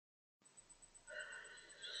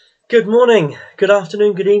Good morning, good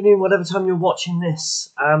afternoon, good evening, whatever time you're watching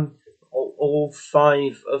this. All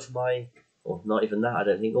five of my, or not even that, I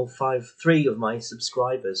don't think, three of my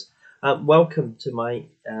subscribers. Welcome to my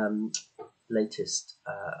latest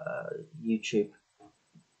YouTube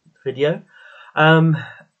video. What I'm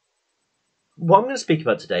going to speak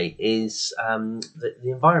about today is the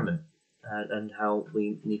environment and how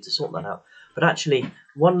we need to sort that out. But actually,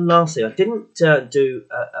 one last thing, I didn't do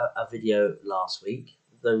a video last week.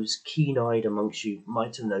 Those keen-eyed amongst you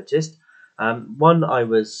might have noticed. One, I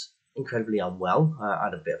was incredibly unwell.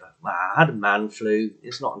 I had a man flu.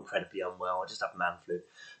 It's not incredibly unwell. I just have man flu.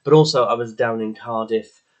 But also, I was down in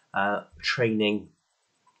Cardiff training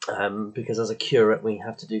because as a curate, we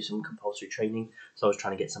have to do some compulsory training. So I was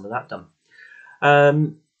trying to get some of that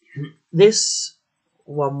done. This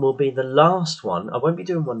one will be the last one. I won't be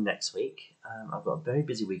doing one next week. I've got a very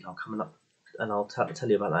busy week. I'm coming up, and I'll tell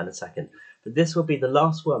you about that in a second. But this will be the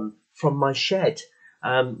last one from my shed,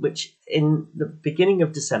 which in the beginning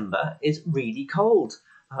of December is really cold.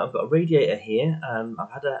 I've got a radiator here. I've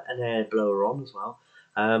had an air blower on as well.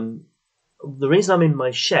 The reason I'm in my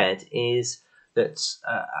shed is that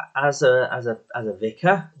as a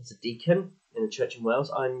vicar, as a deacon in a church in Wales,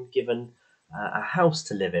 I'm given a house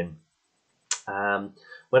to live in.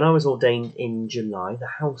 When I was ordained in July, the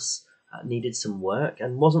house needed some work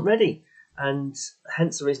and wasn't ready, and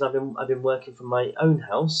hence the reason I've been working from my own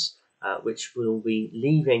house, which will be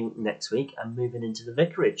leaving next week and moving into the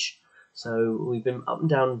vicarage. So we've been up and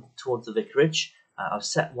down towards the vicarage. I've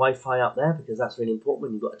set Wi-Fi up there because that's really important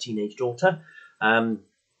when you've got a teenage daughter. So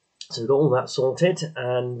we've got all that sorted,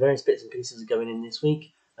 and various bits and pieces are going in this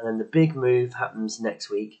week, and then the big move happens next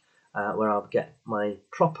week, where I'll get my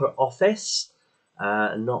proper office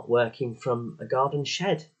and not working from a garden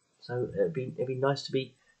shed. So it'd be nice to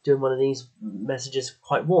be doing one of these messages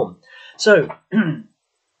quite warm. So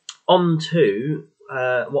on to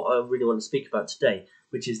what I really want to speak about today,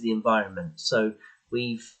 which is the environment. So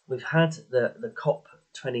we've had the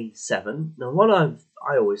COP27. Now, what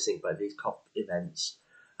I always think about these COP events,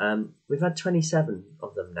 we've had 27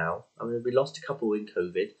 of them now. I mean, we lost a couple in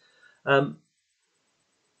COVID, but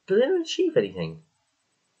they didn't achieve anything.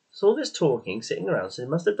 So all this talking, sitting around, so they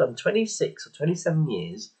must have done 26 or 27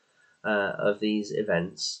 years of these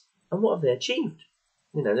events, and what have they achieved?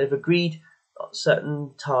 You know, they've agreed certain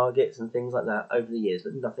targets and things like that over the years,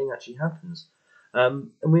 but nothing actually happens. And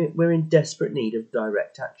we're in desperate need of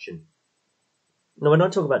direct action. Now, when I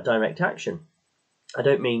talk about direct action, I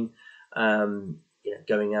don't mean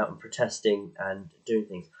going out and protesting and doing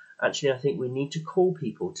things. Actually, I think we need to call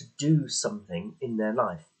people to do something in their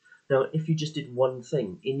life. Now, if you just did one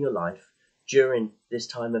thing in your life during this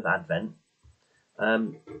time of Advent,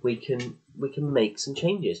 we can make some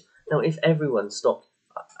changes. Now, if everyone stopped,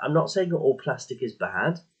 I'm not saying that all plastic is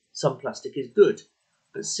bad. Some plastic is good,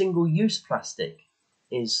 but single-use plastic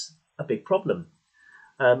is a big problem.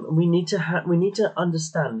 We need to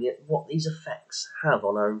understand what these effects have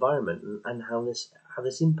on our environment and how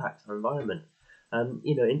this impacts our environment.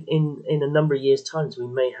 In a number of years' times, we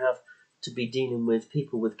may have to be dealing with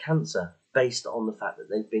people with cancer based on the fact that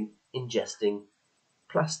they've been ingesting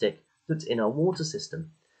plastic that's in our water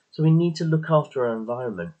system. So we need to look after our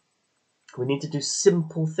environment. We need to do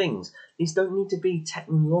simple things. These don't need to be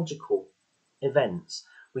technological events.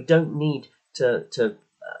 We don't need to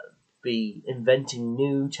be inventing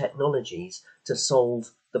new technologies to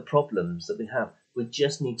solve the problems that we have. We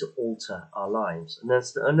just need to alter our lives. And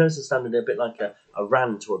I know it's sounding a bit like a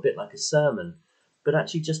rant or a bit like a sermon, but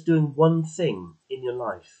actually just doing one thing in your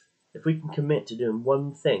life. If we can commit to doing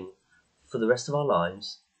one thing for the rest of our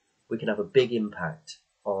lives, we can have a big impact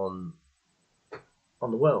on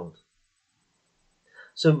the world.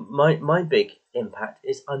 So my big impact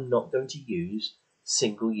is I'm not going to use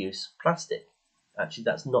single-use plastic. Actually,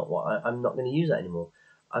 that's not what I'm not going to use that anymore.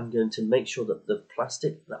 I'm going to make sure that the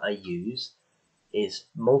plastic that I use is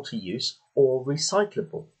multi-use or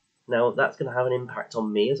recyclable. Now, that's going to have an impact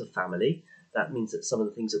on me as a family. That means that some of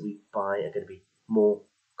the things that we buy are going to be more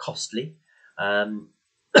costly.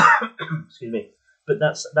 Excuse me. But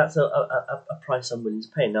that's a price I'm willing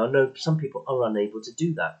to pay. Now, I know some people are unable to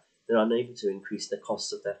do that. They're unable to increase the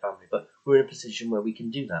costs of their family, but we're in a position where we can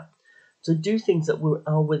do that. So do things that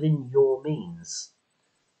are within your means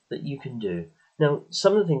that you can do. Now,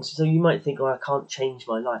 some of the things, so you might think, oh, I can't change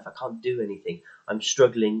my life. I can't do anything. I'm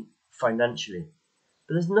struggling financially.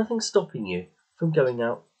 But there's nothing stopping you from going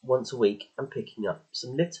out once a week and picking up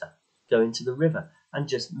some litter, going to the river and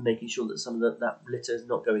just making sure that some of that litter is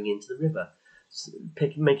not going into the river.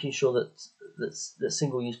 Making sure that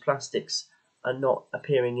single-use plastics are not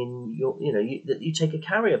appearing in your, that you take a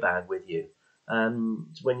carrier bag with you.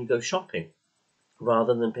 when you go shopping,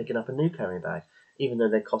 rather than picking up a new carry bag, even though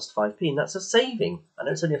they cost 5p. And that's a saving. I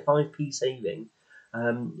know it's only a 5p saving,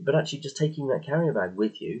 but actually just taking that carrier bag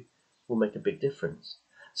with you will make a big difference.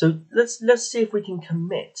 So let's see if we can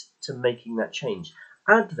commit to making that change.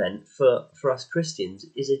 Advent for us Christians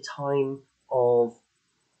is a time of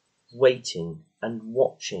waiting and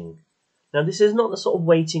watching. Now, this is not the sort of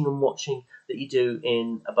waiting and watching that you do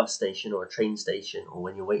in a bus station or a train station, or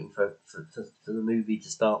when you're waiting for the movie to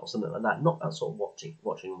start or something like that. Not that sort of watching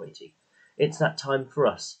and waiting. It's that time for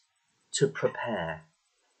us to prepare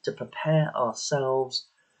ourselves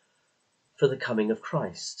for the coming of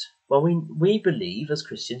Christ. Well, we believe, as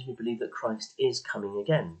Christians, we believe that Christ is coming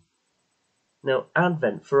again. Now,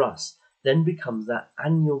 Advent for us then becomes that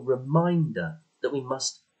annual reminder that we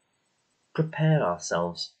must prepare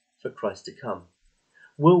ourselves for Christ to come.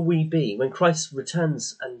 Will we be, when Christ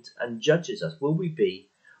returns and judges us, will we be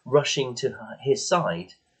rushing to his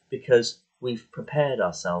side because we've prepared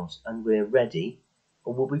ourselves and we're ready,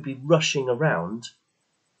 or will we be rushing around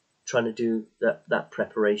trying to do that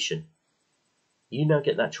preparation? You now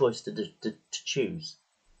get that choice to choose.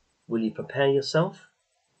 Will you prepare yourself,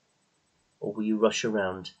 or will you rush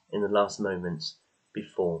around in the last moments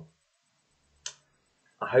before?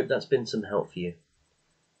 I hope that's been some help for you.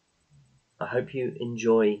 I hope you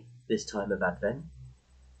enjoy this time of Advent,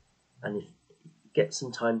 and get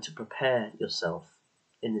some time to prepare yourself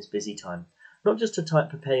in this busy time. Not just to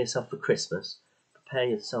prepare yourself for Christmas, prepare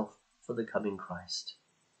yourself for the coming Christ.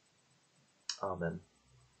 Amen.